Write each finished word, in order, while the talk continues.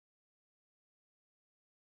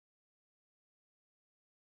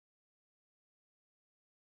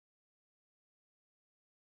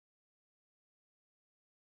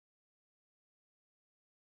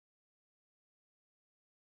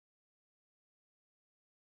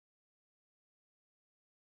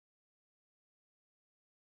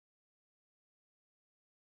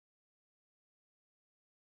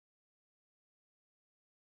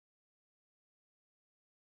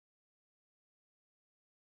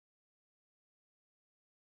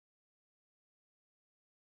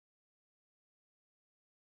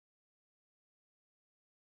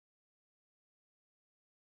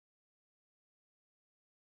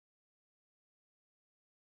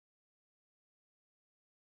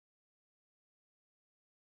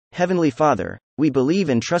Heavenly Father, we believe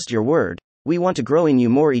and trust your word. We want to grow in you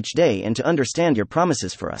more each day and to understand your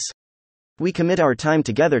promises for us. We commit our time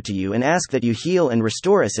together to you and ask that you heal and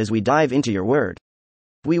restore us as we dive into your word.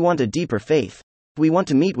 We want a deeper faith. We want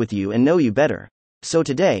to meet with you and know you better. So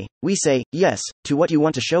today, we say, yes, to what you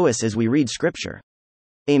want to show us as we read Scripture.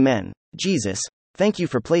 Amen. Jesus, thank you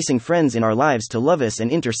for placing friends in our lives to love us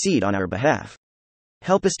and intercede on our behalf.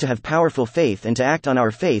 Help us to have powerful faith and to act on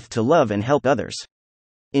our faith to love and help others.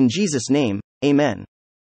 In Jesus' name, amen.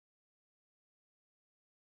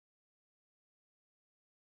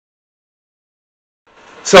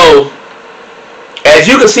 So, as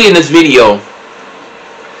you can see in this video,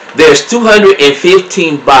 there's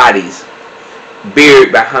 215 bodies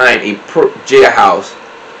buried behind a jailhouse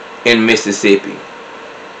in Mississippi.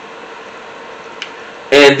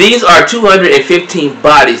 And these are 215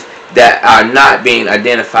 bodies that are not being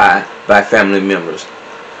identified by family members,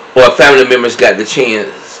 or family members got the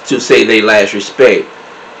chance to say their last respect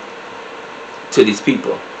to these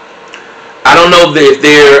people. I don't know if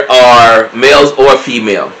there are males or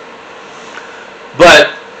female,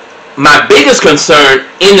 but my biggest concern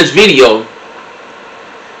in this video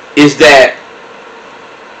is that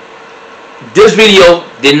this video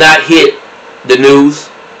did not hit the news.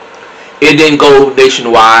 It didn't go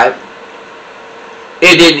nationwide.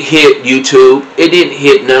 It didn't hit YouTube. It didn't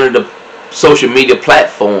hit none of the social media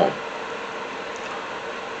platform.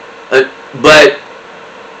 But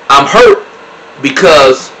I'm hurt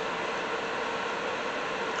because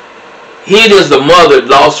here it is, the mother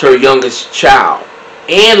lost her youngest child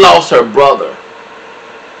and lost her brother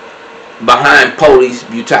behind police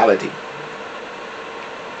brutality.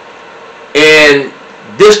 And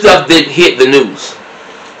this stuff didn't hit the news.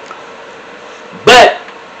 But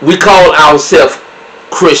we call ourselves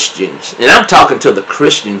Christians. And I'm talking to the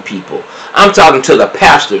Christian people. I'm talking to the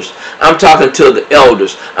pastors. I'm talking to the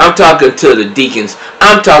elders. I'm talking to the deacons.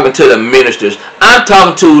 I'm talking to the ministers. I'm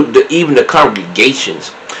talking to even the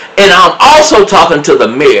congregations. And I'm also talking to the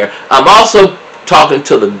mayor. I'm also talking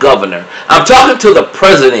to the governor. I'm talking to the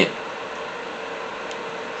president.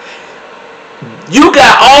 You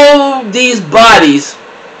got all these bodies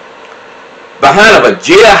behind a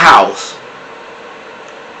jailhouse.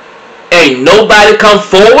 Ain't nobody come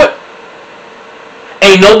forward.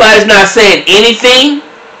 Ain't nobody's not saying anything.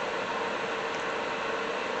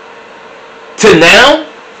 To now,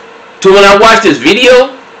 to when I watch this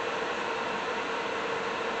video.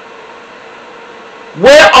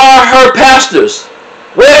 Where are her pastors?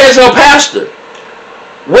 Where is her pastor?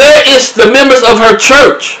 Where is the members of her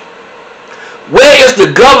church? Where is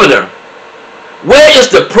the governor? Where is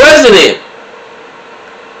the president?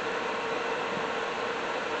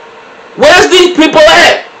 Where's these people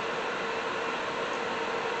at?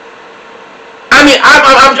 I mean,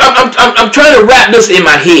 I'm trying to wrap this in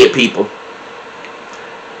my head, people.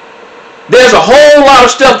 There's a whole lot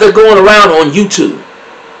of stuff that's going around on YouTube.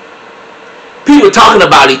 People talking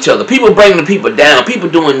about each other. People bringing people down. People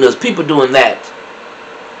doing this. People doing that.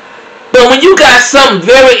 But when you got something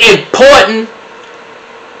very important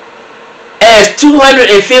as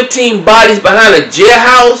 215 bodies behind a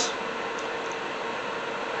jailhouse,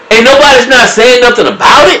 and nobody's not saying nothing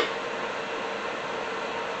about it,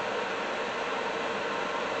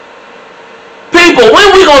 people,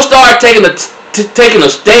 when we gonna start taking a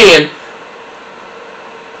stand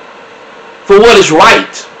for what is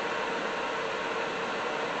right?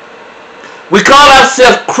 We call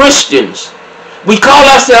ourselves Christians. We call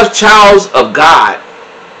ourselves childs of God.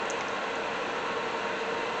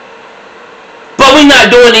 But we're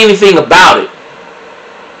not doing anything about it.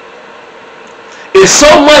 There's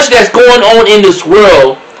so much that's going on in this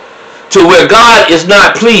world to where God is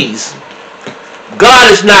not pleased.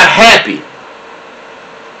 God is not happy.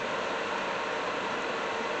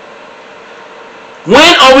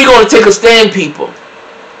 When are we going to take a stand, people?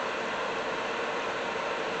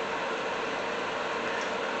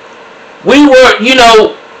 We were, you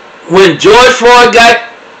know, when George Floyd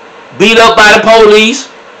got beat up by the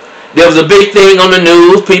police, there was a big thing on the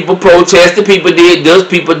news. People protested, people did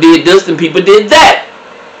this, and people did that.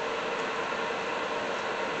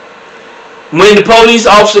 When the police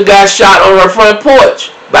officer got shot on her front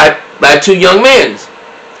porch by two young men,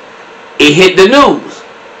 it hit the news.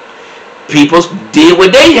 People did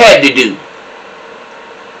what they had to do.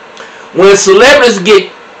 When celebrities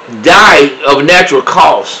die of natural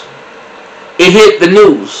cause, it hit the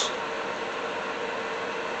news.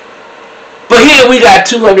 But here we got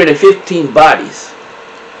 215 bodies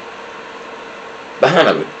behind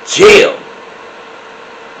a jail.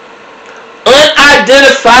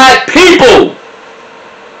 Unidentified people.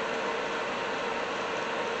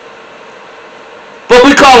 But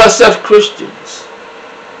we call ourselves Christians.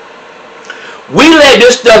 We let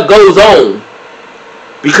this stuff goes on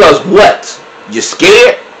because what? You're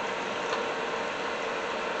scared?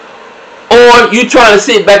 Or you trying to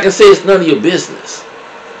sit back and say it's none of your business?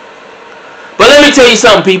 But let me tell you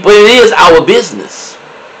something, people. It is our business.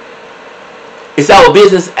 It's our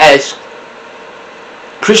business as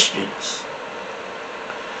Christians.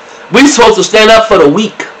 We're supposed to stand up for the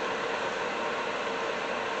weak.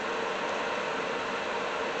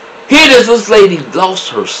 Here this lady lost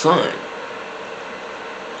her son.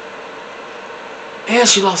 And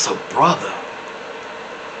she lost her brother.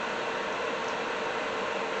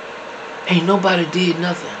 Ain't nobody did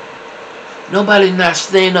nothing. Nobody not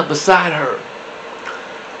standing up beside her.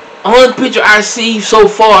 Only picture I see so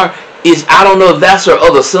far is, I don't know if that's her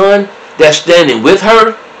other son that's standing with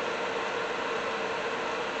her.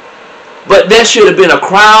 But there should have been a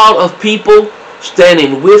crowd of people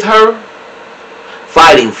standing with her,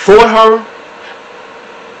 fighting for her.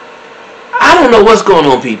 I don't know what's going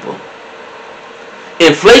on, people.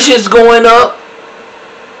 Inflation's going up.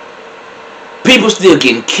 People still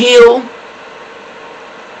getting killed.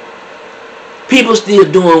 People still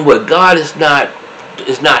doing what God is not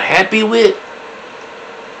happy with.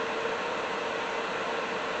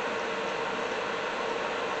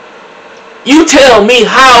 You tell me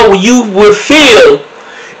how you would feel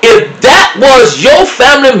if that was your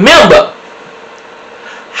family member.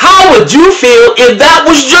 How would you feel if that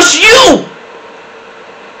was just you?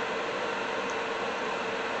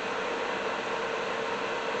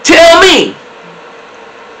 Tell me.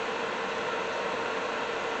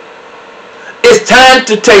 It's time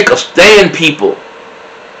to take a stand, people.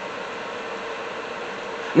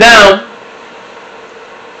 Now,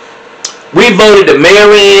 we voted the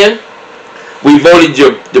mayor in. We voted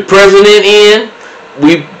the president in.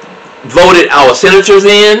 We voted our senators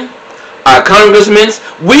in. Our congressmen.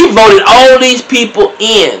 We voted all these people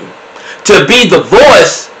in to be the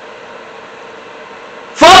voice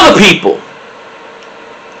for the people.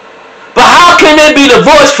 But how can they be the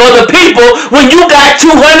voice for the people when you got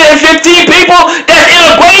 215 people that's in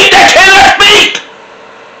a grave that cannot speak?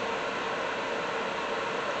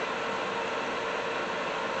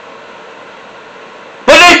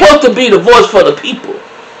 But they're supposed to be the voice for the people.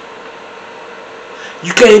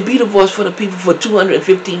 You can't be the voice for the people for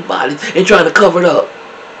 215 bodies and trying to cover it up.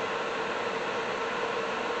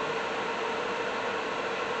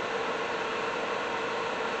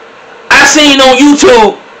 I seen on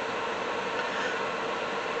YouTube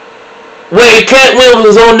where Cat Williams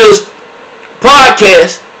was on this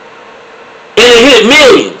podcast and it hit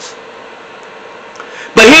millions.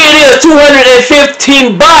 But here it is,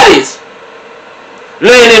 215 bodies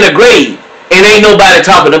laying in a grave and ain't nobody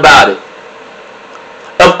talking about it.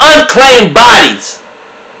 Of unclaimed bodies,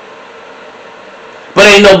 but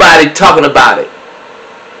ain't nobody talking about it.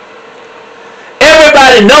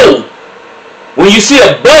 Everybody know when you see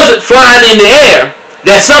a buzzard flying in the air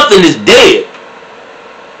that something is dead.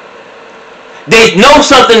 They know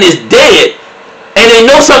something is dead, and they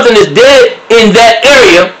know something is dead in that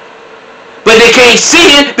area, but they can't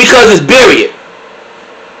see it because it's buried.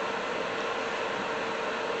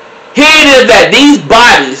 Here it is that these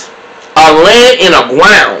bodies are laying in a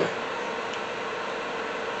ground,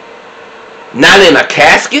 not in a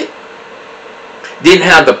casket, didn't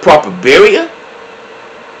have the proper burial,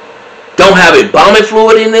 don't have embalming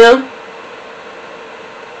fluid in them.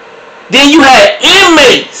 Then you had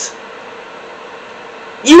inmates.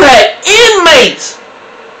 You had inmates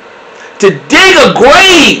to dig a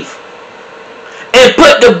grave and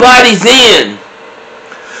put the bodies in.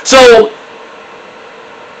 So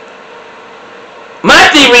my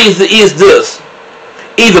theory is this.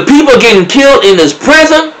 Either people getting killed in this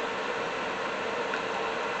prison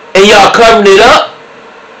and y'all covering it up,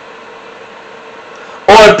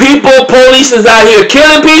 or people, police is out here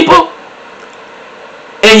killing people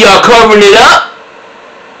and y'all covering it up.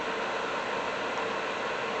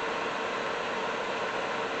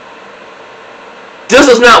 This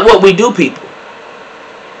is not what we do, people.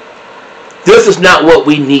 This is not what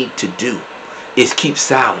we need to do, is keep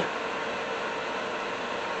silent.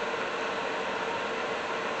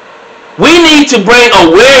 We need to bring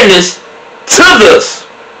awareness to this.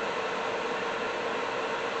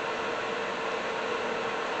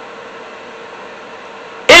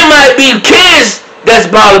 It might be kids that's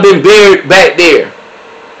probably been buried back there.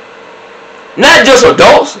 Not just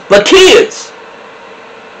adults, but kids.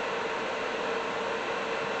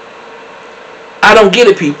 I don't get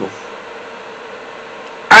it, people.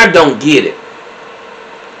 I don't get it.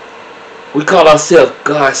 We call ourselves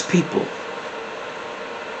God's people.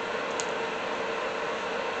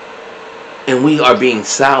 And we are being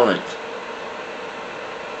silent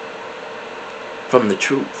from the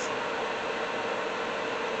truth.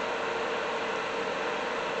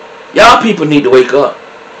 Y'all people need to wake up.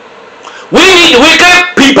 We need to wake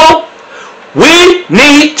up, people. We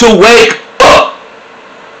need to wake up.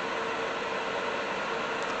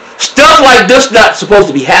 Stuff like this not supposed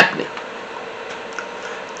to be happening.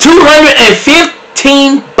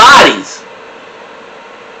 215 bodies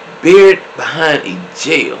buried behind a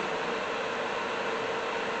jail.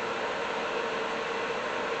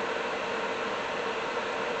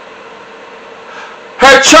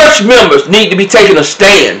 Her church members need to be taking a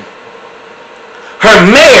stand. Her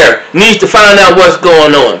mayor needs to find out what's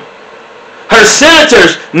going on. Her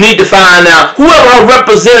senators need to find out. Whoever her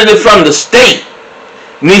representative from the state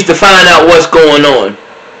needs to find out what's going on.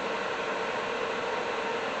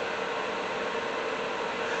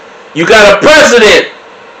 You got a president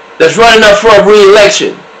that's running up for a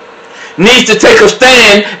re-election. Needs to take a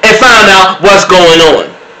stand and find out what's going on.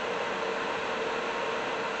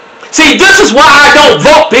 See, this is why I don't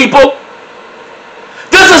vote, people.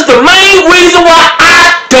 This is the main reason why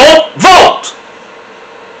I don't vote.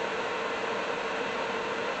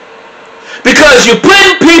 Because you're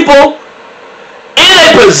putting people in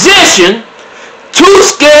a position too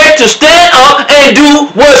scared to stand up and do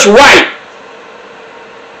what's right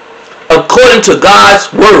according to God's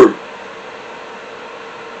word.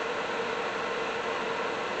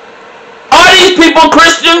 Are these people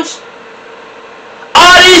Christians?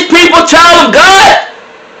 Are these people child of God?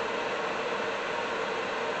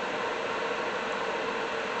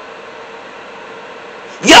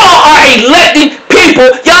 Y'all are electing people.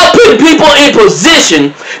 Y'all putting people in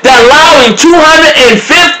position that allowing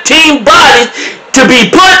 215 bodies to be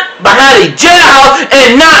put behind a jailhouse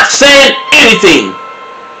and not saying anything.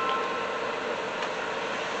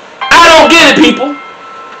 I don't get it, people.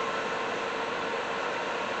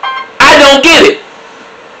 I don't get it.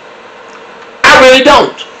 I really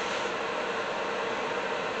don't.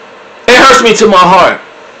 It hurts me to my heart.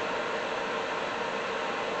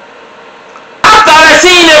 I thought I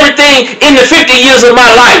seen everything in the 50 years of my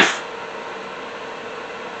life.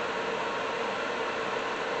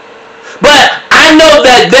 But I know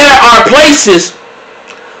that there are places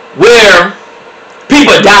where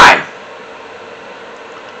people die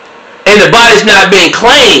and the body's not being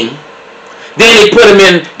claimed. Then they put them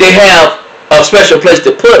in, they have a special place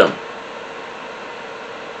to put them.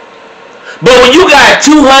 But when you got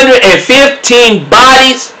 215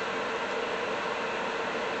 bodies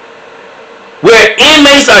where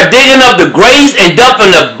inmates are digging up the graves and dumping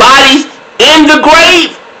the bodies in the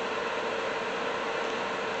grave,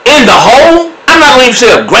 in the hole, I'm not going to even say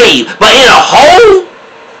a grave, but in a hole.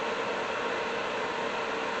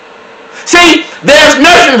 See, there's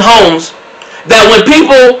nursing homes that when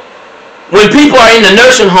people are in the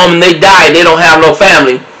nursing home and they die, they don't have no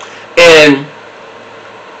family, and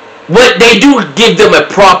what they do, give them a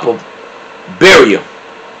proper burial.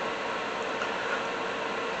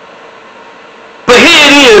 But here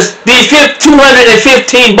it is, these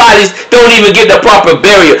 215 bodies don't even get the proper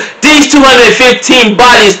burial. These 215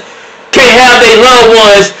 bodies can't have their loved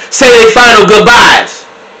ones say their final goodbyes.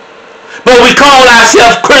 But we call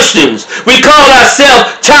ourselves Christians. We call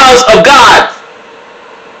ourselves childs of God.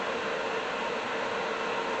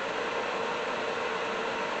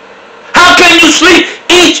 How can you sleep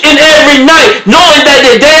each and every night knowing that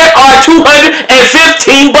there are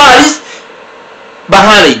 215 bodies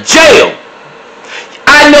behind a jail?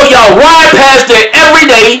 I know y'all ride past there every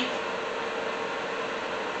day.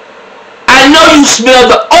 I know you smell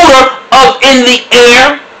the odor of in the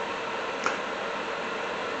air.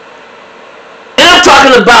 And I'm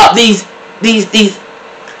talking about these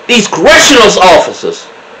correctional officers.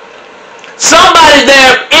 Somebody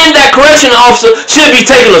there in that correctional officer should be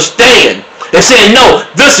taking a stand and saying, no,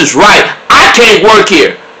 this is right. I can't work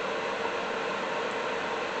here.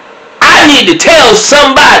 I need to tell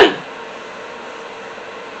somebody.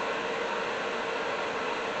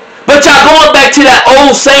 But y'all going back to that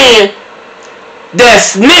old saying that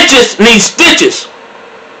snitches need stitches.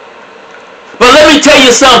 But let me tell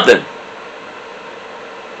you something.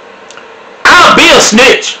 I'll be a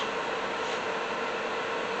snitch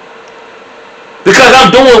because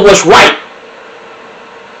I'm doing what's right.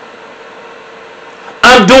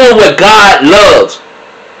 I'm doing what God loves.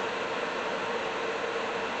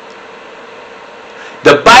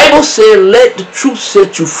 The Bible said, let the truth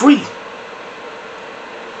set you free.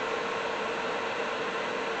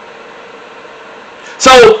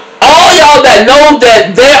 So all y'all that know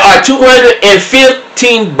that there are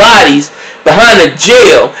 215 bodies behind a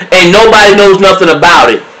jail and nobody knows nothing about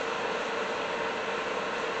it,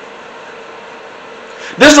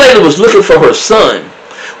 This lady was looking for her son.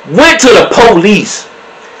 Went to the police.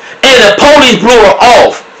 And the police blew her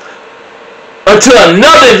off. Until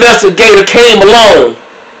another investigator came along.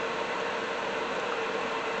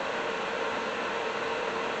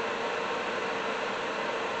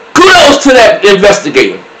 Kudos to that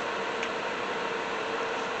investigator.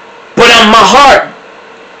 But my heart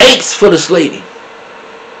aches for this lady.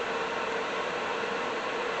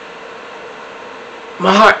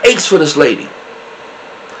 My heart aches for this lady.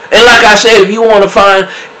 And like I said, if you want to find,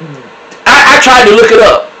 I tried to look it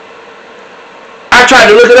up. I tried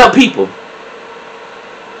to look it up, people.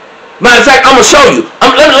 Matter of fact, I'm going to show you.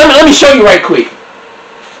 Let me show you right quick.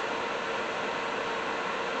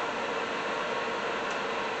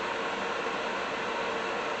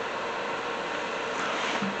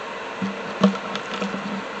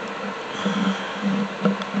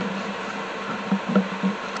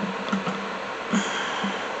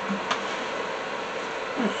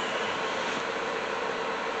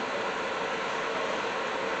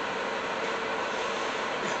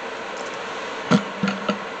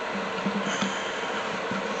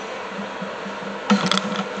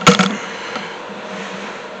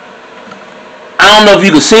 I don't know if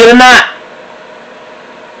you can see it or not,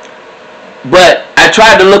 but I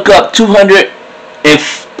tried to look up 200 and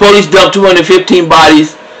police dumped 215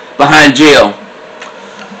 bodies behind jail,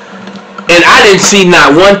 and I didn't see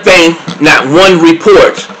not one thing, not one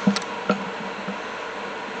report.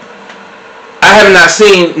 I have not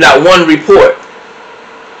seen not one report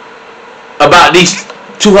about these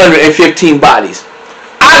 215 bodies.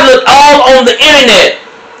 I looked all on the internet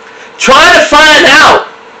trying to find out,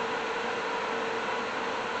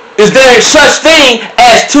 is there such thing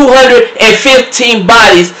as 215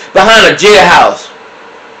 bodies behind a jailhouse?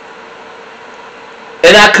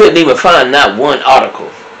 And I couldn't even find not one article.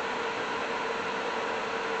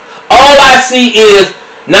 All I see is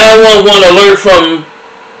 911 alert from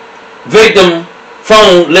victim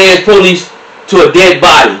phone led police to a dead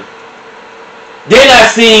body. Then I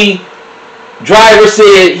see driver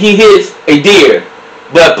said he hits a deer,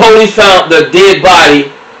 but police found the dead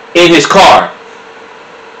body in his car.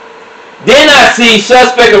 Then I see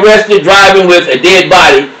suspect arrested driving with a dead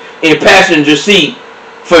body in passenger seat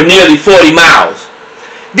for nearly 40 miles.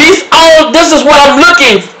 This is what I'm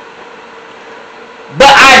looking for.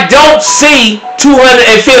 But I don't see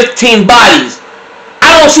 215 bodies.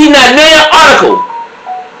 I don't see not one article.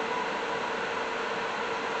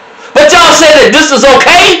 But y'all say that this is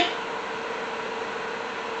okay?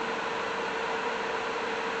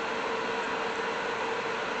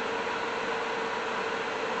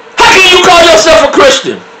 You call yourself a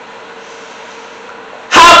Christian?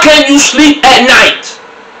 How can you sleep at night?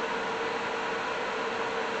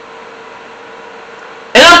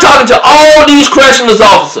 And I'm talking to all these corrections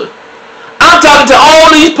officers. I'm talking to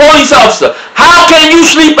all these police officers. How can you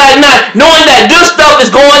sleep at night knowing that this stuff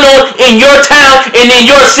is going on in your town and in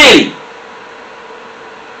your city?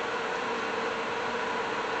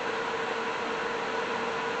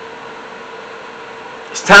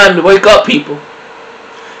 It's time to wake up, people.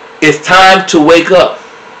 It's time to wake up.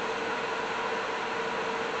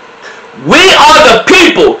 We are the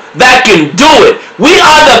people that can do it. We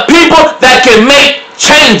are the people that can make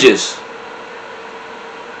changes.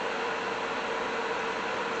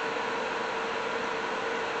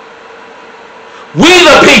 We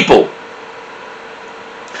the people.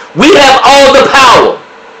 We have all the power.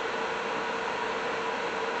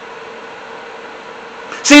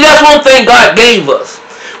 See, that's one thing God gave us.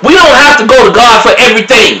 We don't have to go to God for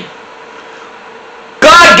everything.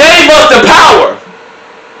 God gave us the power.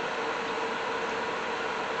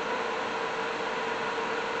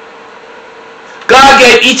 God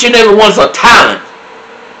gave each and every one of us a talent.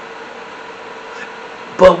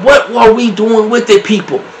 But what are we doing with it,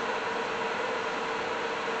 people?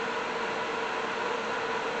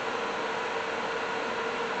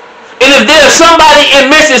 And if there's somebody in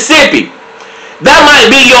Mississippi, that might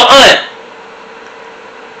be your aunt.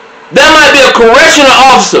 That might be a correctional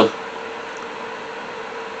officer.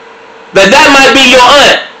 That might be your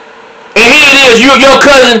aunt. And here it is, your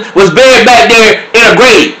cousin was buried back there in a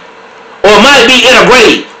grave. Or might be in a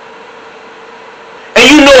grave. And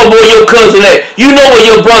you know where your cousin at. You know where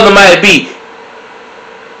your brother might be.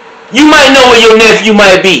 You might know where your nephew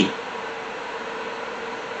might be.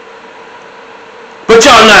 But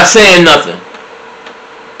y'all not saying nothing.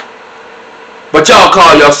 But y'all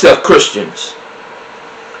call yourself Christians.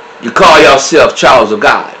 You call yourself childs of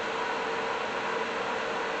God.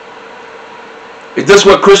 Is this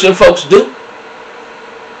what Christian folks do?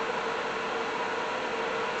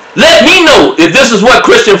 Let me know if this is what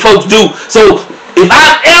Christian folks do. So if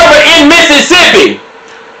I'm ever in Mississippi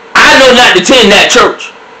I know not to attend that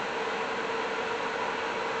church.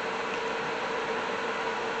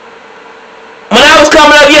 When I was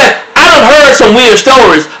coming up, yes, I done heard some weird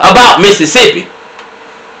stories about Mississippi.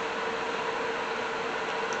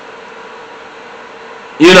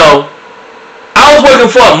 You know, I was working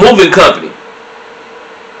for a moving company.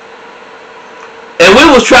 And we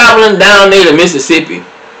was traveling down there to Mississippi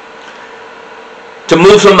to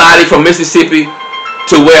move somebody from Mississippi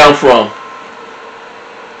to where I'm from.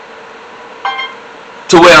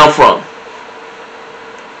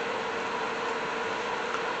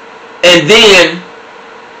 And then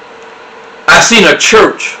I seen a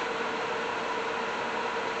church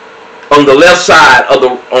on the left side of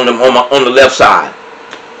on the left side.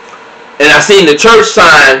 And I seen the church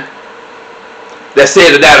sign that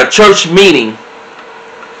said that a church meeting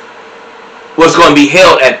was going to be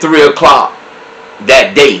held at 3 o'clock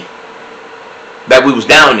that day that we was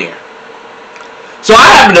down there. So I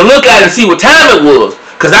happened to look at it and see what time it was,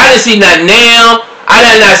 because I didn't see not now. I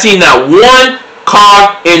did not see not one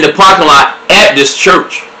car in the parking lot at this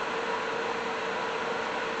church.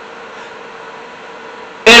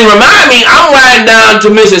 And remind me, I'm riding down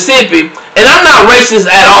to Mississippi, and I'm not racist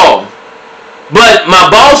at all. But my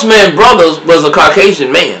boss man brother was a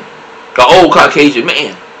Caucasian man, an old Caucasian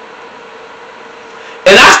man.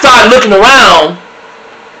 And I started looking around.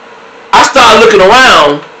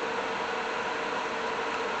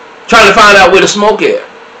 Trying to find out where the smoke at.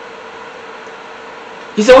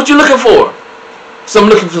 He said, "What you looking for?" So I'm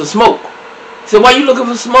looking for smoke. He said, "Why you looking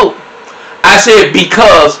for smoke?" I said,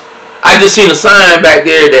 "Because I just seen a sign back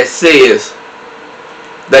there that says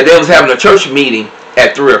that they was having a church meeting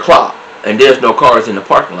at 3 o'clock. And there's no cars in the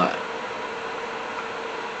parking lot.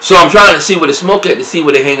 So I'm trying to see where the smoke at, to see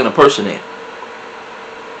where they hanging a person at."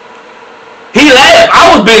 He laughed.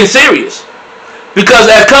 I was being serious. Because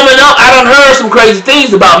as coming up, I done heard some crazy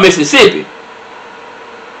things about Mississippi.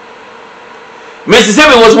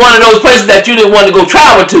 Mississippi was one of those places that you didn't want to go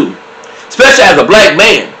travel to. Especially as a black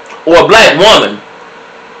man or a black woman.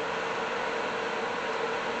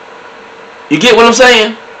 You get what I'm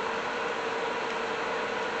saying?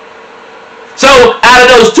 So out of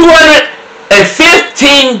those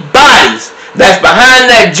 215 bodies that's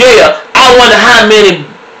behind that jail, I wonder how many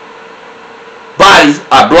bodies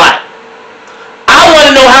are black. I want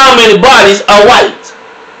to know how many bodies are white.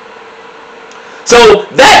 So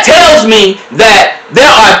that tells me that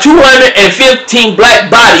there are 215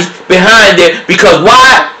 black bodies behind there. Because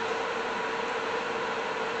why?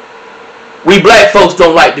 We black folks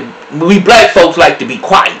like to be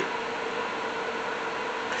quiet.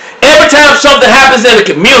 Every time something happens in a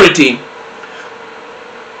community,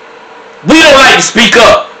 we don't like to speak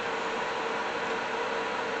up.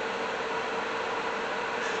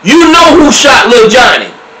 You know who shot Lil Johnny.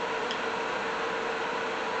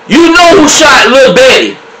 You know who shot Lil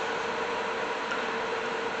Betty.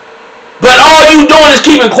 But all you doing is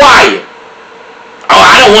keeping quiet. Oh,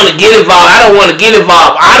 I don't want to get involved. I don't want to get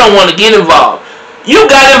involved. I don't want to get involved. You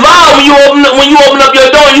got involved when you open up your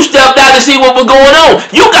door and you stepped out to see what was going on.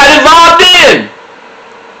 You got involved then.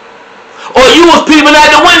 Or you was peeping out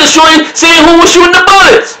the window seeing who was shooting the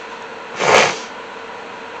bullets.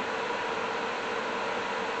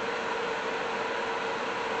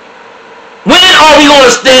 When are we going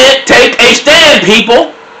to take a stand, people?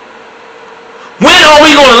 When are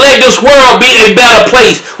we going to let this world be a better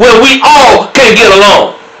place where we all can get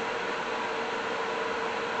along?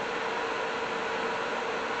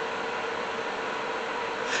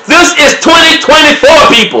 This is 2024,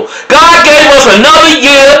 people. God gave us another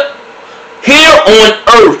year here on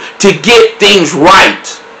earth to get things right.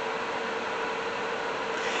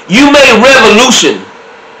 You made revolution.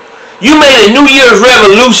 You made a New Year's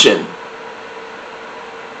revolution.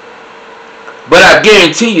 But I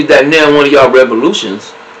guarantee you that now one of y'all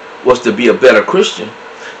revolutions was to be a better Christian,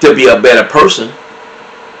 to be a better person.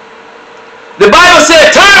 The Bible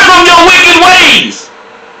said, turn from your wicked ways.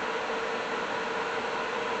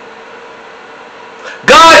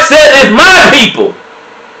 God said, if my people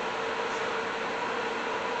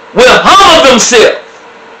will humble themselves,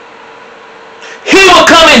 He will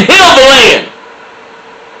come and heal the land.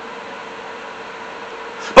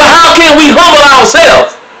 But how can we humble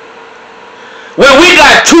ourselves when we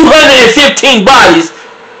got 215 bodies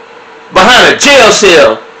behind a jail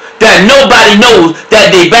cell that nobody knows that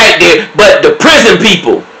they back there but the prison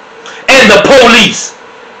people and the police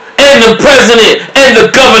and the president and the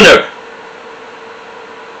governor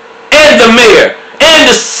and the mayor and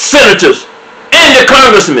the senators and the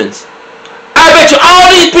congressmen? I bet you all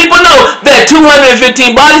these people know that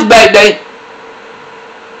 215 bodies back there.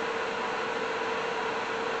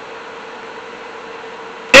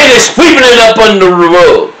 And is sweeping it up under the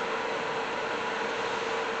rug.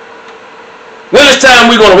 When it's time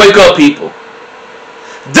we're going to wake up, people.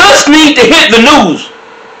 Dust need to hit the news.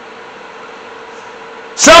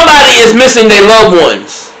 Somebody is missing their loved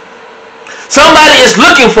ones. Somebody is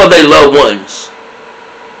looking for their loved ones.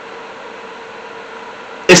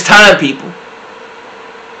 It's time, people.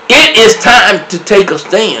 It is time to take a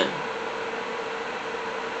stand.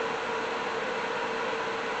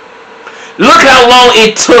 Look how long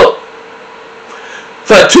it took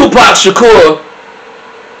for Tupac Shakur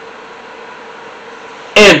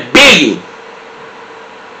and Biggie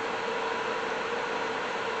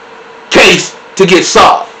case to get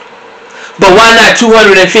solved. But why not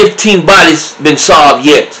 215 bodies been solved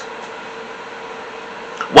yet?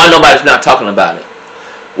 Why nobody's not talking about it?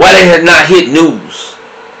 Why they have not hit news?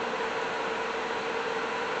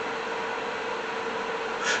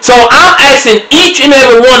 So I'm asking each and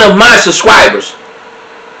every one of my subscribers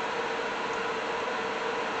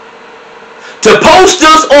to post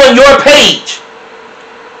this on your page,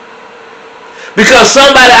 because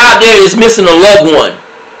somebody out there is missing a loved one.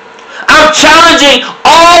 I'm challenging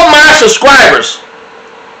all my subscribers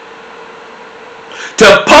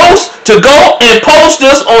to go and post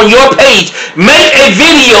this on your page. Make a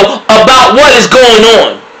video about what is going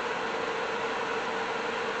on.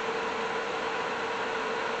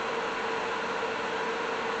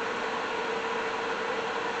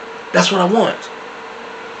 That's what I want.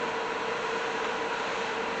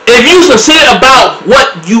 If you're sincere about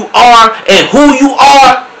what you are and who you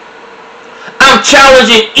are, I'm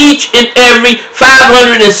challenging each and every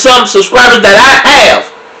 500 and some subscribers that I have.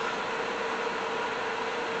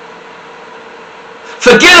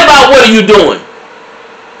 Forget about what are you doing.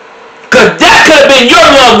 Because that could have been your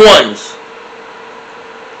loved ones.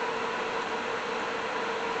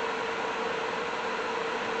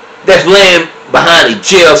 That's laying behind a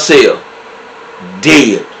jail cell,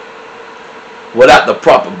 dead, without the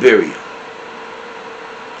proper burial.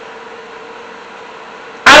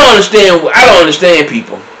 I don't understand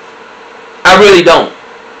people. I really don't.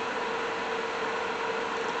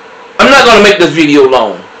 I'm not going to make this video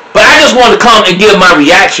long, but I just want to come and give my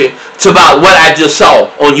reaction to about what I just saw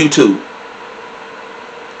on YouTube.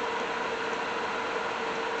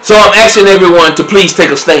 So I'm asking everyone to please take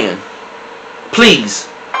a stand. Please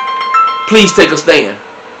take a stand.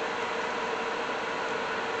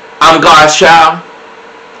 I'm God's child,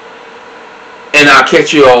 and I'll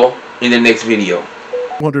catch you all in the next video.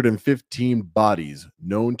 215 bodies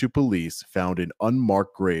known to police found in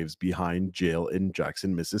unmarked graves behind jail in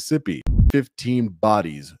Jackson, Mississippi. 15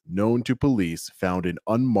 bodies known to police found in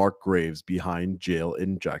unmarked graves behind jail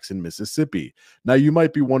in Jackson, Mississippi. Now, you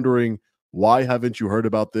might be wondering, why haven't you heard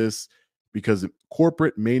about this? Because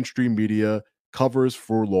corporate mainstream media covers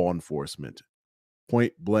for law enforcement.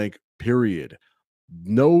 Point blank, period.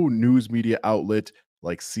 No news media outlet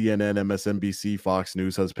like CNN, MSNBC, Fox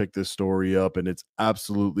News has picked this story up, and it's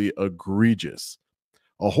absolutely egregious.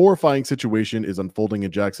 A horrifying situation is unfolding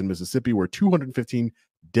in Jackson, Mississippi, where 215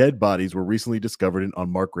 dead bodies were recently discovered in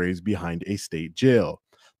unmarked graves behind a state jail.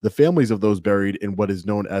 The families of those buried in what is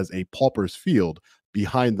known as a pauper's field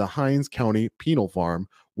behind the Hinds County Penal Farm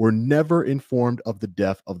were never informed of the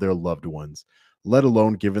death of their loved ones, let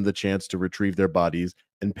alone given the chance to retrieve their bodies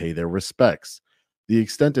and pay their respects. The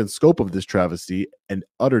extent and scope of this travesty and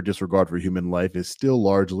utter disregard for human life is still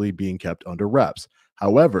largely being kept under wraps.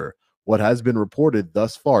 However, what has been reported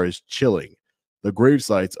thus far is chilling. The grave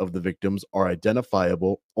sites of the victims are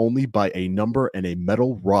identifiable only by a number and a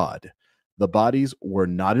metal rod. The bodies were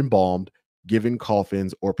not embalmed, given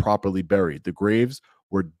coffins, or properly buried. The graves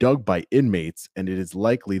were dug by inmates, and it is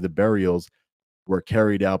likely the burials were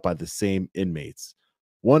carried out by the same inmates.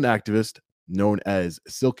 One activist, known as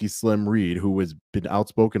Silky Slim Reed, who has been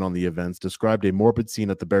outspoken on the events, described a morbid scene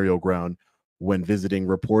at the burial ground when visiting,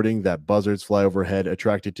 reporting that buzzards fly overhead,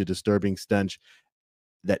 attracted to disturbing stench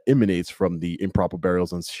that emanates from the improper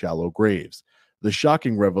burials and shallow graves. The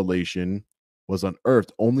shocking revelation was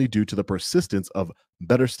unearthed only due to the persistence of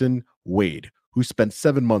Betterston Wade, who spent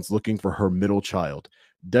 7 months looking for her middle child,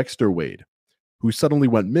 Dexter Wade, who suddenly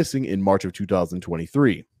went missing in March of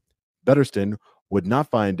 2023. Betterston would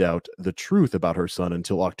not find out the truth about her son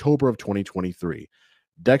until October of 2023.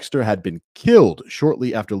 Dexter had been killed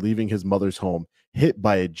shortly after leaving his mother's home, hit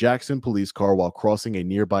by a Jackson police car while crossing a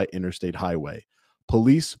nearby interstate highway.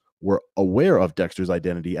 Police were aware of Dexter's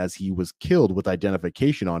identity as he was killed with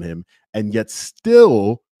identification on him, and yet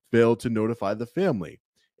still failed to notify the family.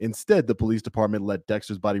 Instead, the police department let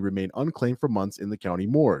Dexter's body remain unclaimed for months in the county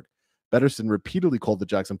morgue. Betterson repeatedly called the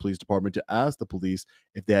Jackson Police Department to ask the police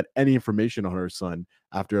if they had any information on her son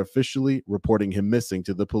after officially reporting him missing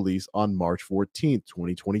to the police on March 14,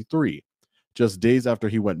 2023. Just days after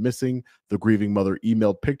he went missing, the grieving mother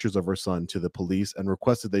emailed pictures of her son to the police and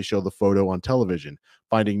requested they show the photo on television.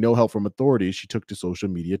 Finding no help from authorities, she took to social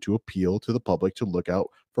media to appeal to the public to look out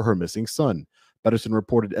for her missing son. Betterson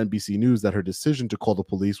reported NBC News that her decision to call the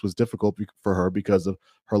police was difficult for her because of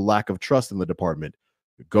her lack of trust in the department.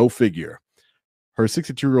 Go figure. Her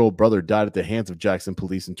 62-year-old brother died at the hands of Jackson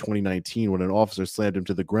police in 2019 when an officer slammed him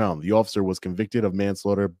to the ground. The officer was convicted of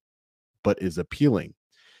manslaughter but is appealing.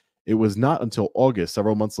 It was not until August,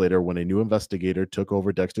 several months later, when a new investigator took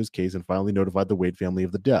over Dexter's case and finally notified the Wade family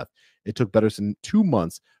of the death. It took Betterson 2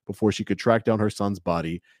 months before she could track down her son's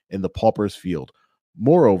body in the pauper's field.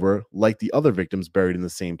 Moreover, like the other victims buried in the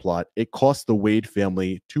same plot, it cost the Wade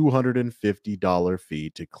family $250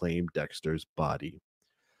 fee to claim Dexter's body.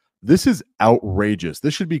 This is outrageous.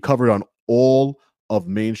 This should be covered on all of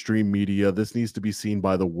mainstream media. This needs to be seen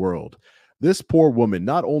by the world. This poor woman,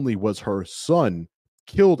 not only was her son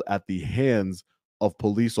killed at the hands of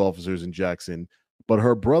police officers in Jackson, but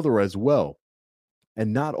her brother as well.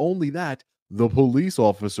 And not only that, the police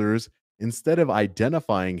officers, instead of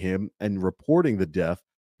identifying him and reporting the death,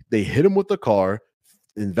 they hit him with the car,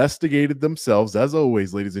 investigated themselves, as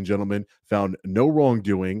always, ladies and gentlemen, found no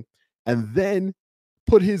wrongdoing, and then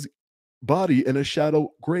put his body in a shallow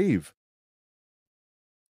grave.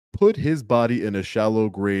 Put his body in a shallow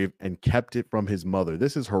grave and kept it from his mother.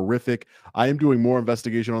 This is horrific. I am doing more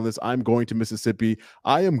investigation on this. I'm going to Mississippi.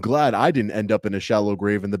 I am glad I didn't end up in a shallow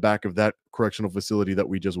grave in the back of that correctional facility that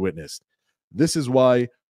we just witnessed. This is why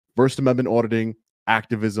First Amendment auditing,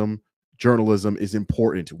 activism, journalism is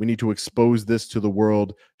important. We need to expose this to the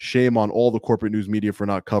world. Shame on all the corporate news media for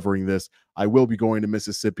not covering this. I will be going to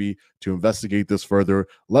Mississippi to investigate this further.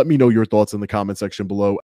 Let me know your thoughts in the comment section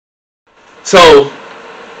below. So,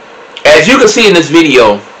 as you can see in this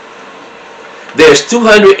video, there's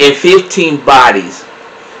 215 bodies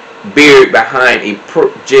buried behind a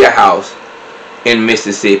jailhouse in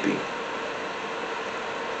Mississippi.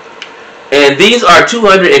 And these are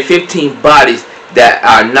 215 bodies that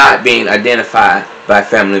are not being identified by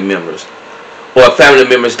family members, or family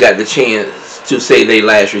members got the chance to say they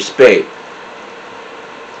last respect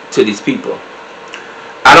to these people.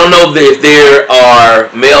 I don't know if there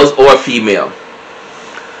are males or female,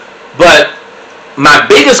 but my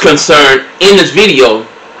biggest concern in this video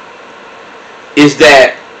is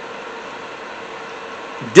that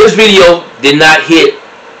this video did not hit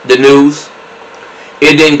the news.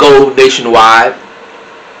 It didn't go nationwide.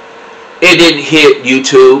 It didn't hit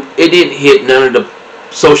YouTube. It didn't hit none of the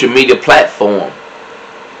social media platform.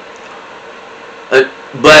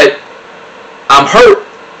 But I'm hurt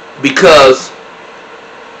because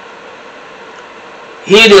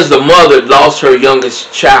here it is, the mother lost her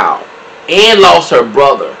youngest child and lost her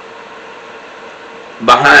brother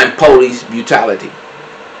behind police brutality.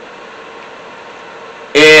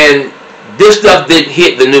 And this stuff didn't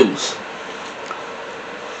hit the news.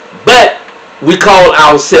 But we call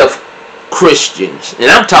ourselves Christians. And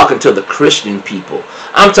I'm talking to the Christian people.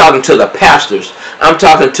 I'm talking to the pastors. I'm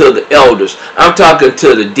talking to the elders. I'm talking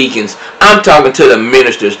to the deacons. I'm talking to the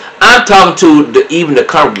ministers. I'm talking to even the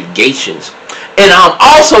congregations. And I'm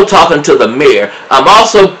also talking to the mayor. I'm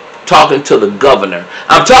also talking to the governor.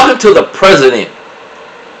 I'm talking to the president.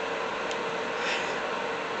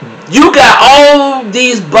 You got all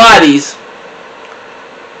these bodies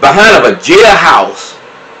behind of a jailhouse.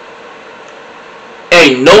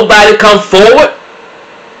 Ain't nobody come forward.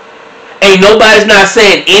 Ain't nobody's not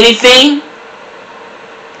saying anything.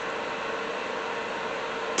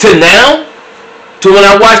 To now, to when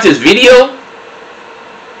I watch this video.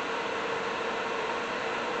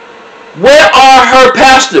 Where are her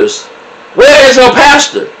pastors? Where is her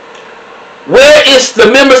pastor? Where is the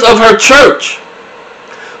members of her church?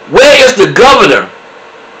 Where is the governor?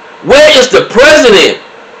 Where is the president?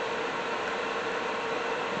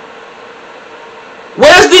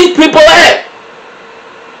 Where's these people at?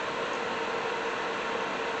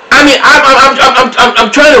 I mean,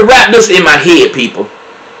 I'm trying to wrap this in my head, people.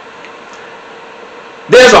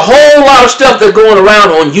 There's a whole lot of stuff that's going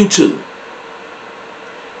around on YouTube.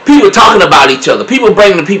 People talking about each other. People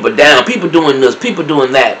bringing people down. People doing this. People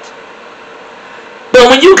doing that. But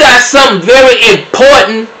when you got something very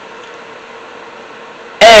important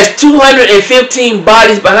as 215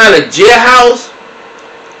 bodies behind a jailhouse,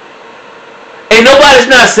 and nobody's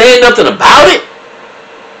not saying nothing about it.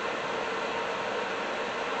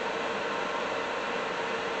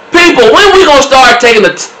 People, when we gonna start taking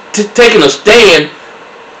a stand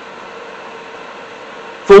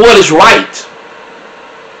for what is right.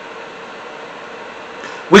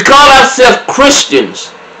 We call ourselves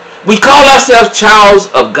Christians. We call ourselves childs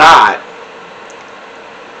of God.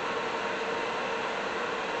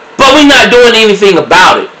 But we're not doing anything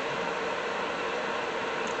about it.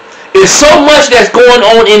 There's so much that's going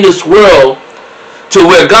on in this world to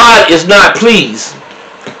where God is not pleased.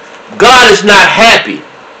 God is not happy.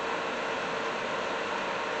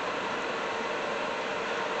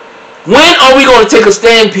 When are we going to take a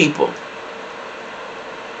stand, people?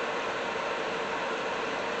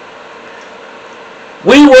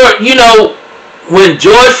 We were, when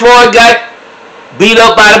George Floyd got beat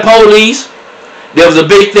up by the police, there was a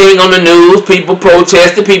big thing on the news. People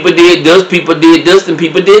protested, people did this, and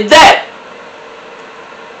people did that.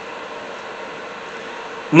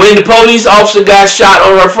 When the police officer got shot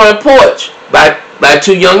on her front porch by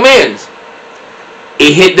two young men,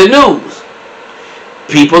 it hit the news.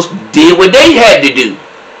 People did what they had to do.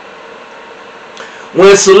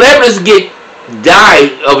 When celebrities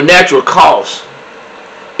die of natural cause,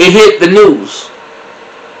 it hit the news.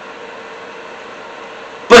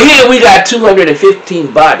 But here we got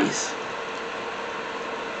 215 bodies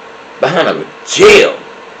behind a jail.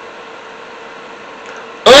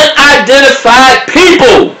 Unidentified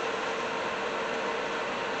people.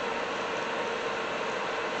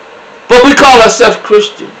 But we call ourselves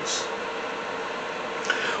Christians.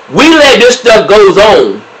 We let this stuff goes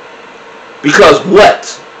on because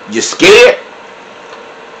what? You're scared?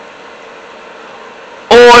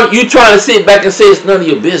 Or you trying to sit back and say it's none of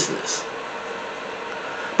your business?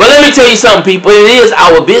 But let me tell you something, people. It is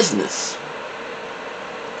our business.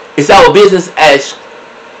 It's our business as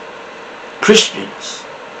Christians.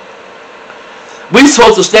 We're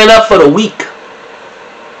supposed to stand up for the weak.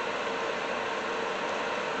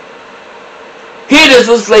 Here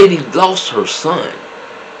this lady lost her son.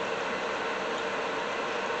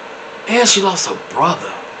 And she lost her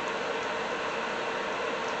brother.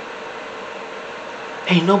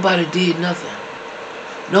 Ain't nobody did nothing.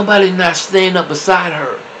 Nobody not standing up beside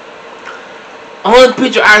her. Only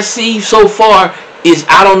picture I see so far is,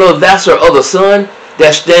 I don't know if that's her other son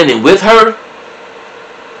that's standing with her.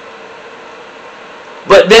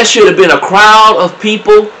 But there should have been a crowd of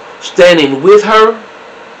people standing with her,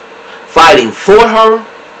 fighting for her.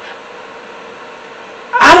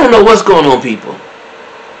 I don't know what's going on, people.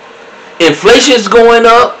 Inflation's going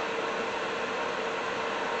up.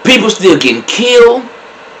 People still getting killed.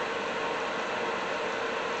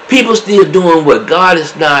 People still doing what God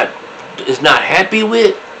is not happy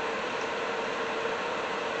with.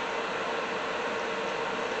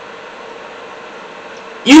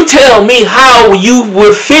 You tell me how you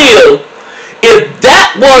would feel if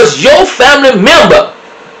that was your family member.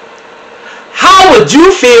 How would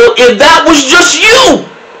you feel if that was just you?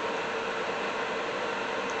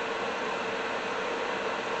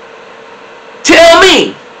 Tell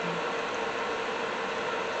me.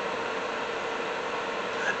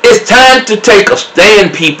 It's time to take a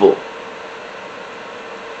stand, people.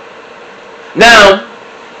 Now,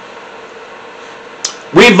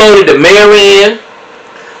 we voted the mayor in.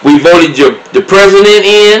 We voted the president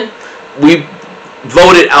in. We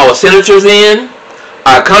voted our senators in.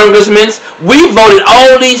 Our congressmen. We voted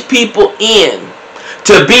all these people in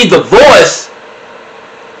to be the voice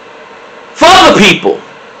for the people.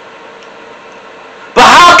 But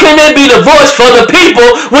how can they be the voice for the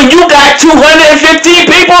people when you got 215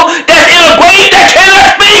 people that's in a grave that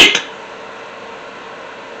cannot speak?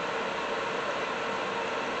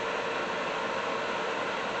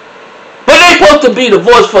 But they're supposed to be the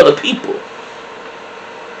voice for the people.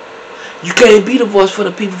 You can't be the voice for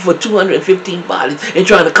the people for 215 bodies and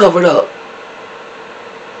trying to cover it up.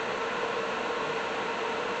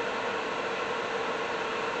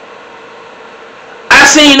 I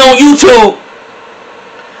seen on YouTube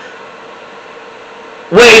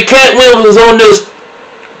where Cat Williams was on this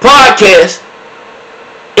podcast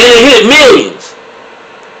and it hit millions.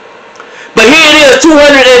 But here it is,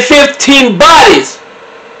 215 bodies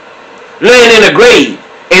laying in a grave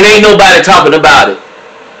and ain't nobody talking about it.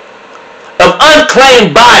 Of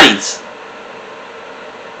unclaimed bodies,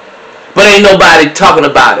 but ain't nobody talking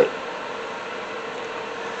about it.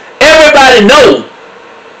 Everybody know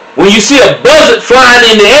when you see a buzzard flying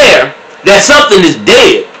in the air that something is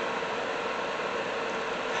dead.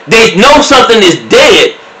 They know something is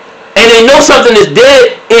dead, and they know something is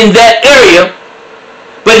dead in that area,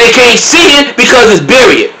 but they can't see it because it's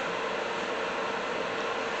buried.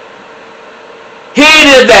 Here it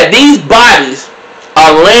is that these bodies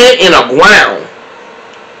are laying in a ground,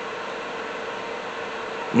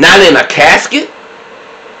 not in a casket,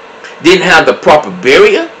 didn't have the proper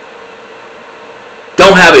burial,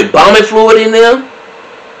 don't have embalming fluid in them.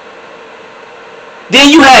 Then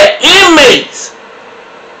you had inmates.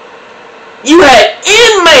 You had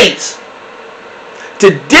inmates to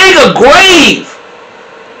dig a grave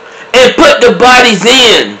and put the bodies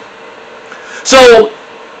in. So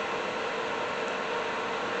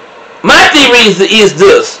my theory is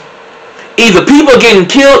this. Either people getting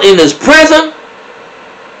killed in this prison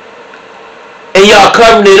and y'all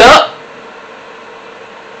covering it up,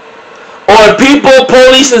 or people,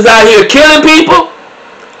 police is out here killing people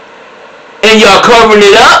and y'all covering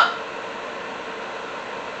it up.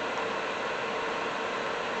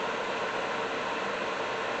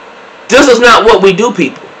 This is not what we do,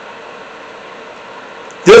 people.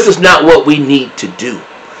 This is not what we need to do,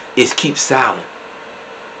 is keep silent.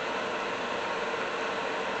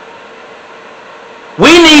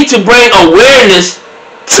 We need to bring awareness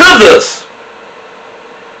to this.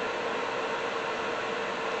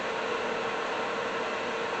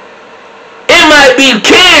 It might be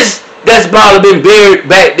kids that's probably been buried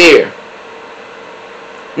back there.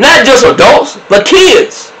 Not just adults, but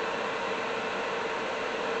kids.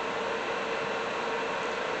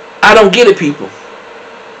 I don't get it, people.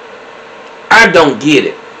 I don't get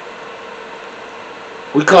it.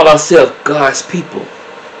 We call ourselves God's people.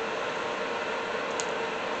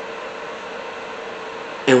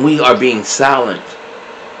 And we are being silent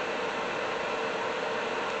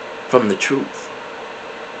from the truth.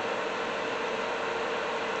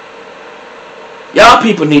 Y'all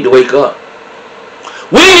people need to wake up.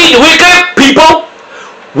 We need to wake up, people.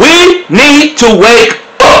 We need to wake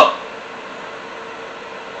up.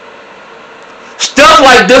 Stuff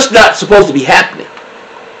like this not supposed to be happening.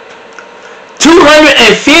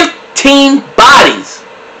 215 bodies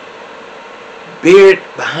buried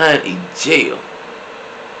behind a jail.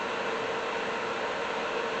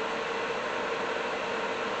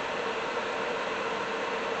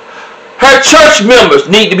 Her church members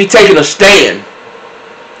need to be taking a stand.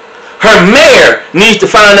 Her mayor needs to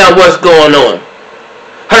find out what's going on.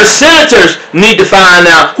 Her senators need to find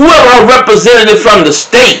out. Whoever her representative from the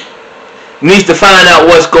state needs to find out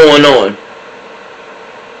what's going on.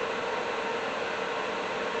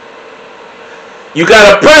 You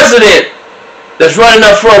got a president that's running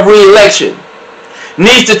up for a re-election.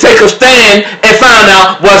 Needs to take a stand and find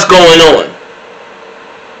out what's going on.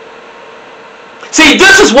 See,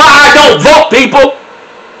 this is why I don't vote, people.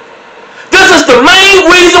 This is the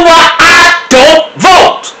main reason why I don't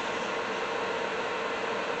vote.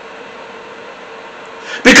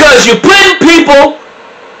 Because you're putting people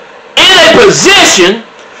in a position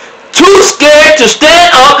too scared to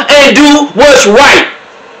stand up and do what's right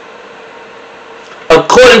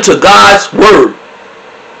according to God's word.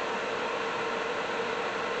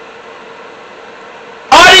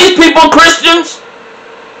 Are these people Christians?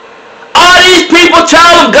 Are these people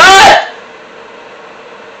child of God?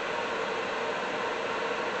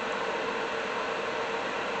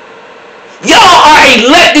 Y'all are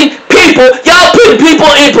electing people. Y'all putting people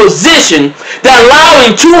in position that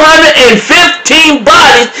allowing 215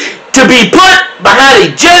 bodies to be put behind a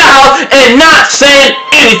jailhouse and not saying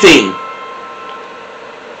anything.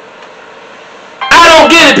 I don't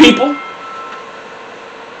get it, people.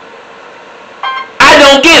 I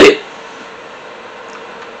don't get it.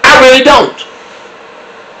 I really don't.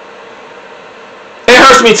 It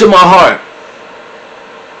hurts me to my heart.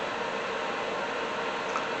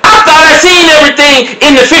 I thought I seen everything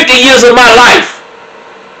in the 50 years of my life.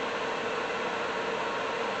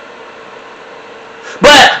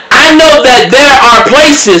 But I know that there are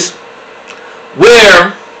places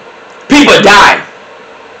where people die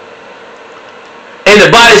and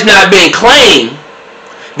the body's not being claimed.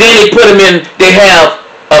 Then they put them in, they have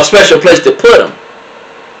a special place to put them.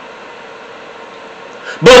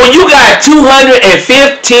 But when you got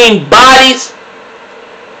 215 bodies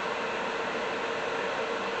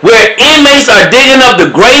where inmates are digging up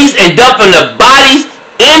the graves and dumping the bodies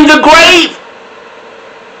in the grave,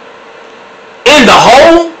 in the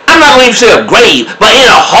hole, I'm not going to even say a grave, but in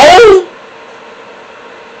a hole.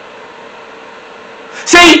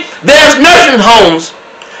 See, there's nursing homes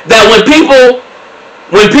that when people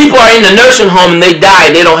are in the nursing home and they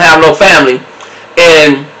die, they don't have no family,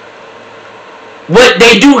 and what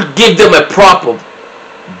they do, give them a proper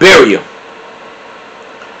burial.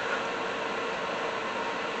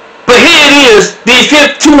 But here it is, these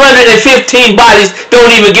 215 bodies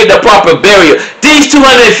don't even get the proper burial. These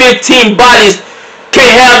 215 bodies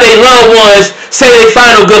can't have their loved ones say their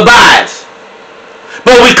final goodbyes.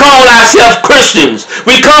 But we call ourselves Christians.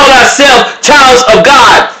 We call ourselves childs of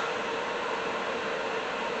God.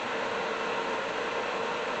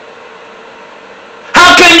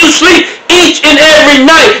 How can you sleep each and every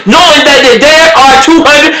night knowing that there are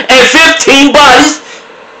 215 bodies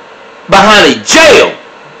behind a jail.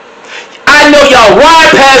 I know y'all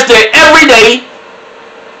ride past there every day.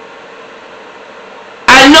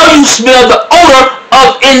 I know you smell the odor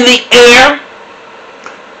of in the air.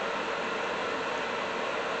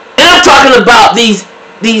 And I'm talking about these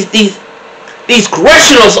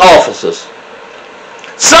correctional officers.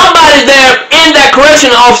 Somebody there in that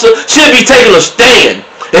correctional officer should be taking a stand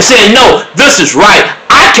and saying, no, this is right.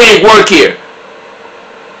 I can't work here.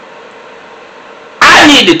 I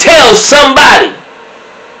need to tell somebody.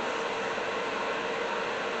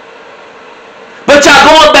 But y'all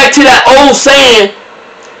going back to that old saying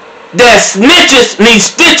that snitches need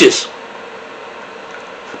stitches.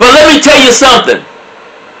 But let me tell you something.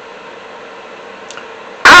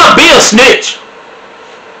 I'll be a snitch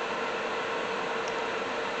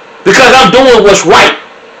because I'm doing what's right.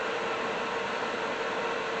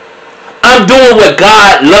 I'm doing what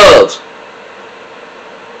God loves.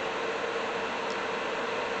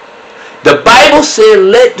 The Bible said,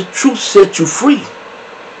 let the truth set you free.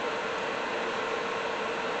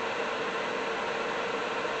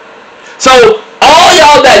 So all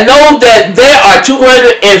y'all that know that there are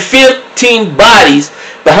 215 bodies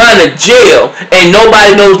behind a jail and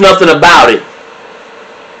nobody knows nothing about it.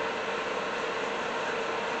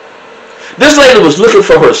 This lady was looking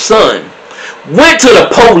for her son, went to the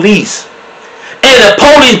police, and the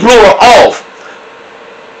police blew her off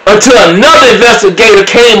until another investigator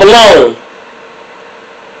came along.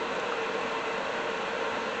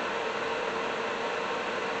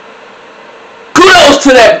 Kudos to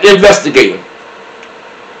that investigator.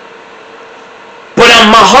 But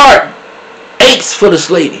my heart aches for this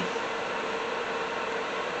lady.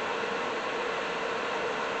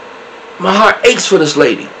 My heart aches for this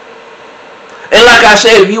lady. And like I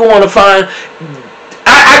said, if you want to find,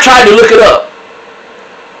 I tried to look it up.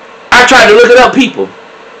 I tried to look it up, people.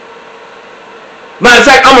 Matter of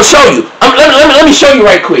fact, I'm going to show you. Let me show you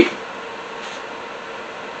right quick.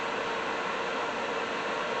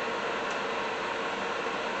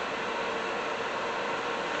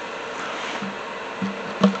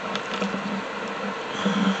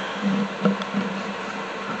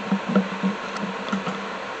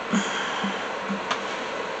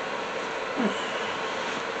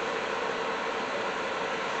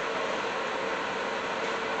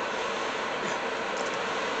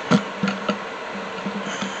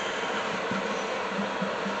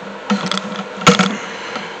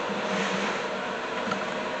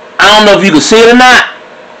 I don't know if you can see it or not,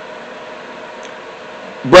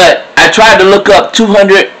 but I tried to look up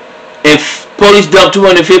 200 and police dumped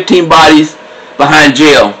 215 bodies behind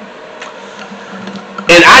jail,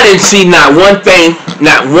 and I didn't see not one thing,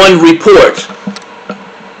 not one report.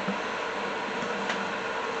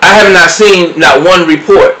 I have not seen not one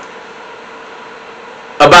report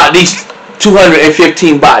about these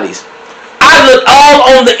 215 bodies. I looked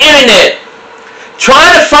all on the internet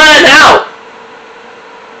trying to find out,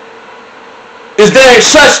 is there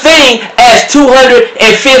such thing as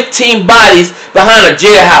 215 bodies behind a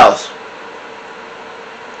jailhouse?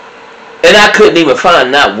 And I couldn't even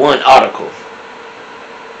find not one article.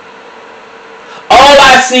 All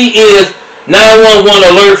I see is 911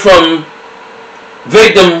 alert from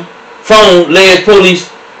victim phone led police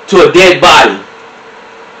to a dead body.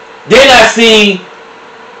 Then I see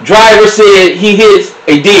driver said he hits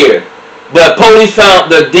a deer, but police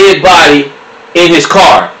found the dead body in his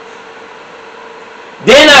car.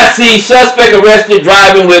 Then I see suspect arrested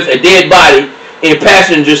driving with a dead body in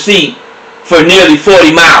passenger seat for nearly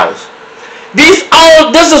 40 miles. This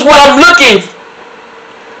is what I'm looking for.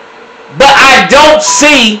 But I don't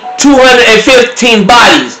see 215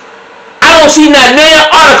 bodies. I don't see not one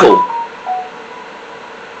article.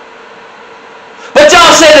 But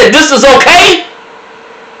y'all say that this is okay?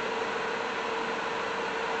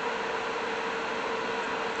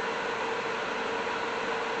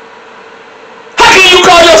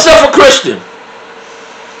 Yourself a Christian?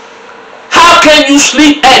 How can you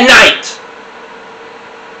sleep at night?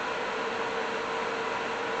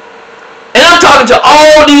 And I'm talking to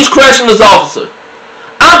all these corrections officers.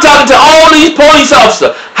 I'm talking to all these police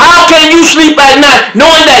officers. How can you sleep at night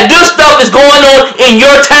knowing that this stuff is going on in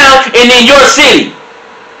your town and in your city?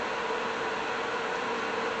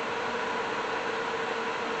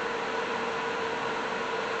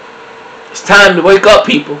 It's time to wake up,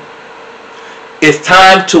 people. It's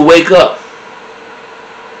time to wake up.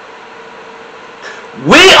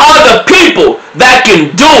 We are the people that can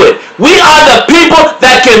do it. We are the people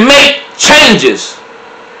that can make changes.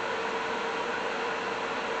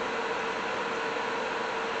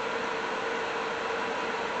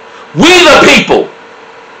 We the people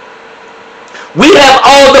We have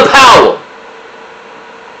all the power.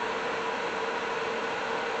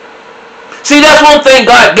 See, that's one thing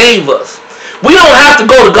God gave us. We don't have to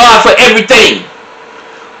go to God for everything.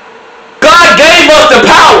 God gave us the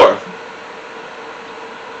power.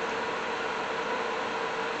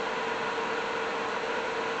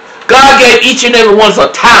 God gave each and every one of us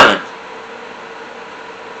a talent.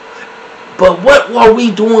 But what are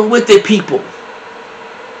we doing with it, people?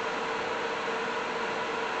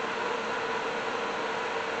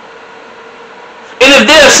 And if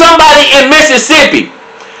there's somebody in Mississippi,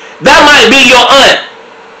 that might be your aunt.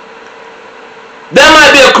 That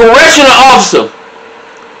might be a correctional officer.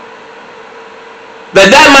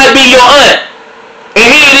 That might be your aunt. And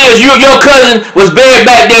here it is, your cousin was buried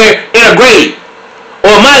back there in a grave.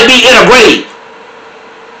 Or might be in a grave.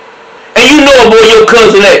 And you know where your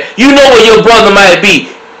cousin at. You know where your brother might be.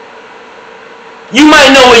 You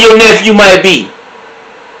might know where your nephew might be.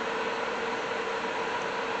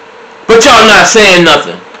 But y'all not saying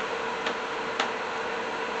nothing.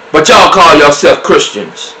 But y'all call yourself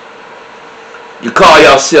Christians. You call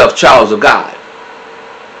yourself childs of God.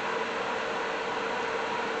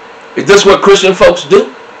 Is this what Christian folks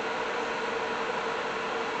do?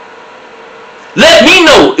 Let me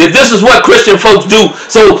know if this is what Christian folks do.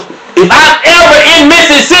 So if I'm ever in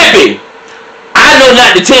Mississippi, I know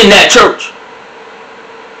not to attend that church.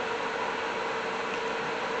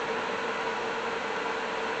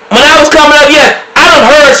 When I was coming up, yes, I done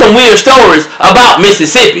heard some weird stories about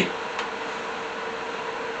Mississippi.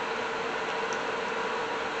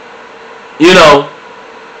 You know,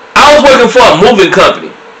 I was working for a moving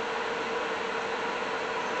company.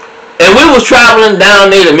 And we was traveling down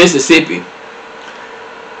there to Mississippi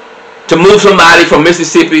to move somebody from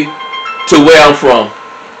Mississippi to where I'm from.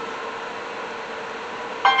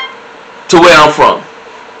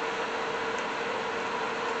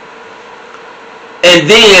 And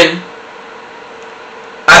then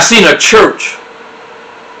I seen a church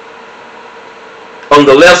on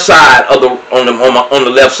the left side of on the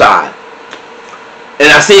left side.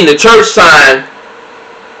 And I seen the church sign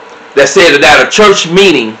that said that a church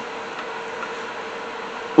meeting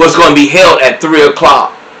was going to be held at 3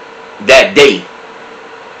 o'clock that day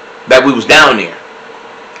that we was down there.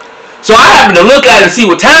 So I happened to look at it and see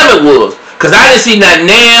what time it was, because I didn't see not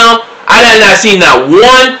now. I did not see not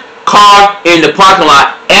one car in the parking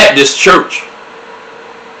lot at this church.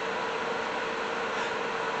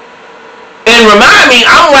 And remind me,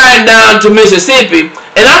 I'm riding down to Mississippi,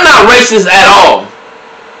 and I'm not racist at all.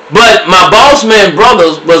 But my boss man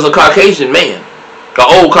brother was a Caucasian man, an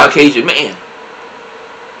old Caucasian man.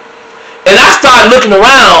 And I started looking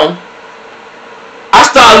around.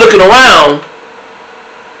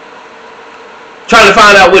 Trying to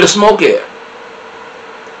find out where the smoke at.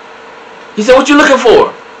 He said, "What you looking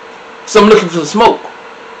for?" So I'm looking for smoke.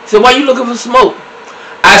 He said, "Why you looking for smoke?"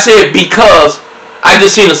 I said, "Because I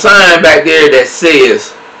just seen a sign back there that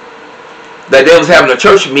says that they was having a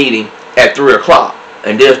church meeting at 3 o'clock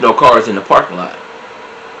and there's no cars in the parking lot.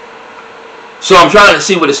 So I'm trying to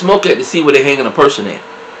see where the smoke at, to see where they hanging a person at."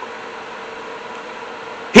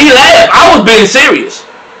 He laughed. I was being serious.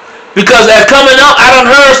 Because as coming up, I done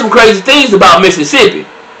heard some crazy things about Mississippi.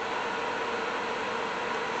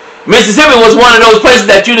 Mississippi was one of those places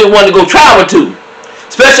that you didn't want to go travel to.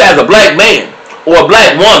 Especially as a black man or a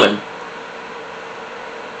black woman.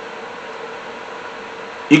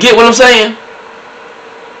 You get what I'm saying?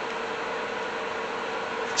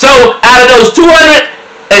 So out of those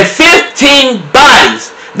 215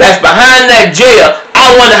 bodies that's behind that jail,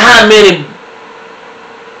 I wonder how many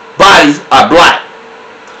bodies are black.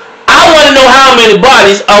 I want to know how many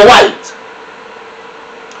bodies are white.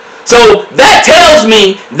 So that tells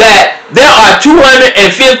me that there are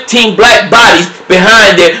 215 black bodies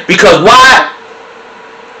behind there. Because why?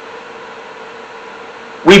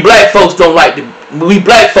 We black folks like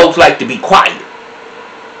to be quiet.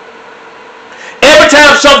 Every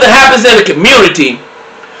time something happens in a community,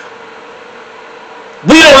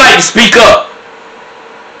 we don't like to speak up.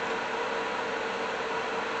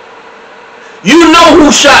 You know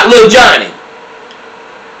who shot Lil Johnny.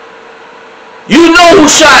 You know who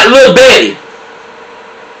shot Lil Betty.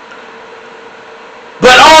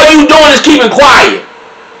 But all you doing is keeping quiet.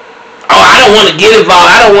 Oh, I don't want to get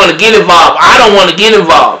involved. I don't want to get involved. I don't want to get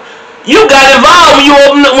involved. You got involved when you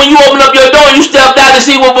opened up your door and you stepped out to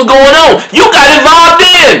see what was going on. You got involved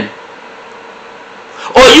then.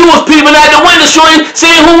 Or you was peeping out the window seeing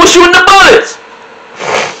who was shooting the bullets.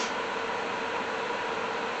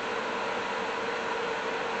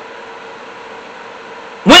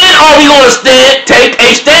 When are we going to take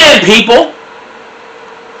a stand, people?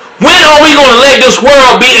 When are we going to let this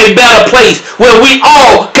world be a better place where we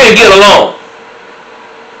all can get along?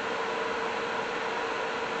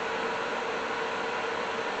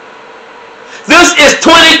 This is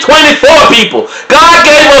 2024, people. God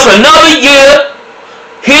gave us another year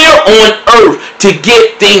here on earth to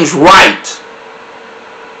get things right.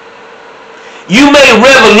 You made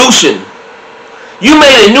revolution. You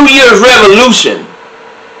made a New Year's revolution.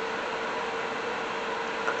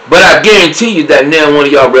 But I guarantee you that now one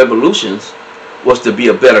of y'all revolutions was to be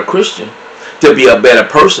a better Christian, to be a better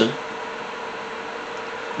person.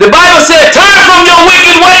 The Bible said, turn from your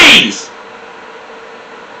wicked ways.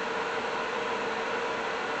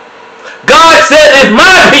 God said, if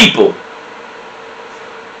my people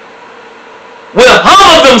will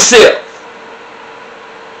humble themselves,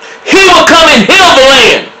 He will come and heal the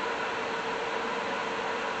land.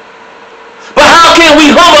 But how can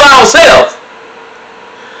we humble ourselves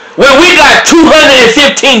when we got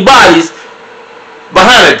 215 bodies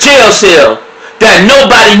behind a jail cell that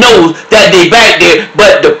nobody knows that they back there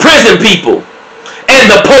but the prison people and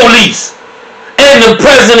the police and the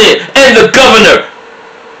president and the governor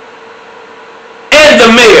and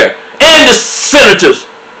the mayor and the senators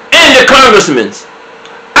and the congressmen?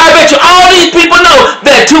 I bet you all these people know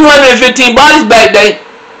that 215 bodies back there.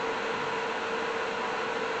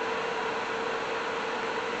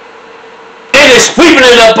 And they're sweeping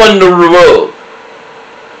it up under the rug.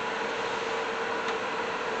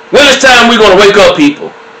 When it's time we're going to wake up,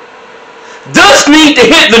 people. Dust need to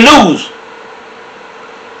hit the news.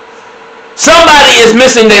 Somebody is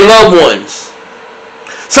missing their loved ones.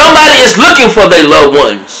 Somebody is looking for their loved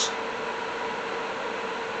ones.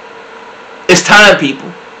 It's time,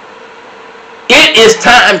 people. It is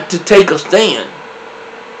time to take a stand.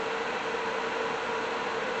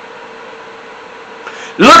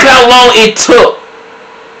 Look how long it took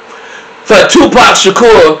for Tupac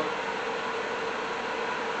Shakur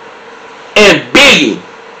and Biggie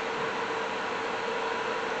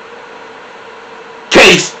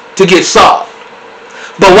case to get solved.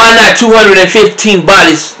 But why not 215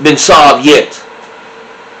 bodies been solved yet?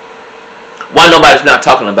 Why nobody's not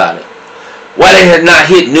talking about it? Why they have not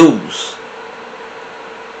hit news?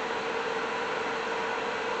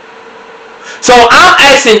 So I'm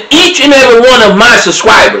asking each and every one of my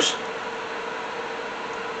subscribers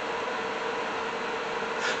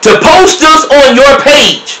to post this on your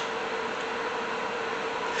page,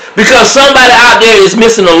 because somebody out there is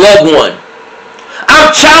missing a loved one.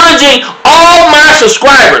 I'm challenging all my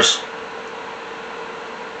subscribers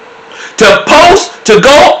to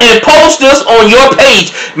go and post this on your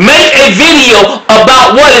page. Make a video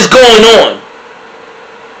about what is going on.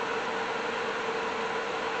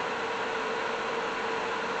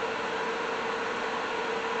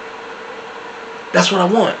 That's what I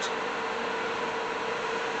want.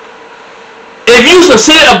 If you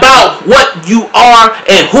sincere about what you are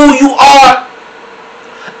and who you are,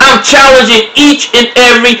 I'm challenging each and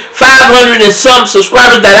every 500 and some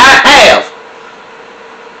subscribers that I have.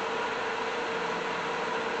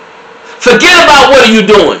 Forget about what are you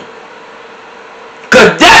doing.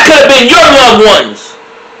 Because that could have been your loved ones.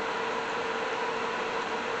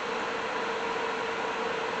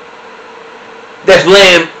 That's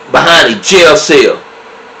laying behind a jail cell,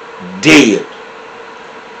 dead,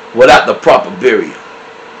 without the proper burial.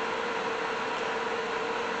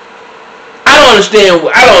 I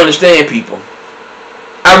don't understand people.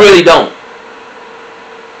 I really don't.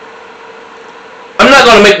 I'm not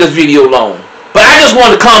going to make this video long, but I just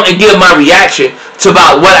want to come and give my reaction to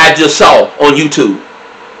about what I just saw on YouTube.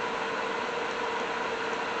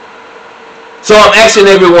 So I'm asking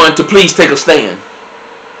everyone to please take a stand.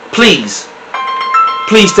 Please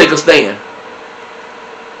take a stand.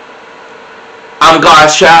 I'm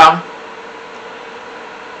God's child,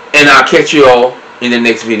 and I'll catch you all in the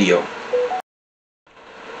next video.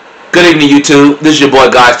 Good evening, YouTube. This is your boy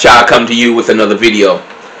God's child coming to you with another video.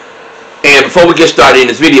 And before we get started in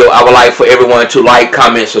this video, I would like for everyone to like,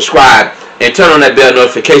 comment, subscribe, and turn on that bell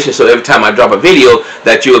notification so every time I drop a video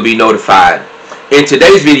that you will be notified. In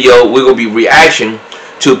today's video, we will be reaction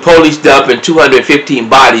to police dumping 215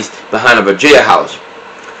 bodies behind a jailhouse.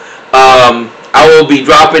 I will be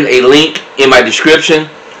dropping a link in my description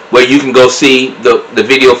where you can go see the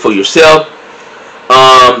video for yourself.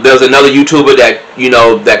 There's another YouTuber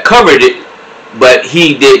that covered it, but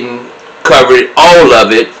he didn't cover it, all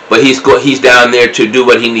of it, but he's down there to do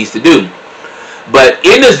what he needs to do. But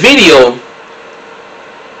in this video,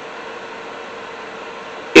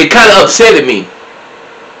 it kind of upset me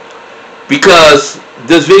because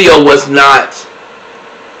this video was not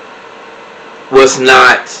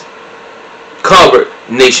covered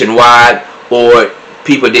nationwide or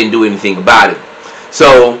people didn't do anything about it.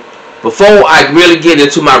 So before I really get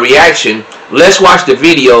into my reaction, let's watch the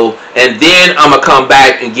video, and then I'm gonna come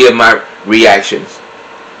back and give my reactions.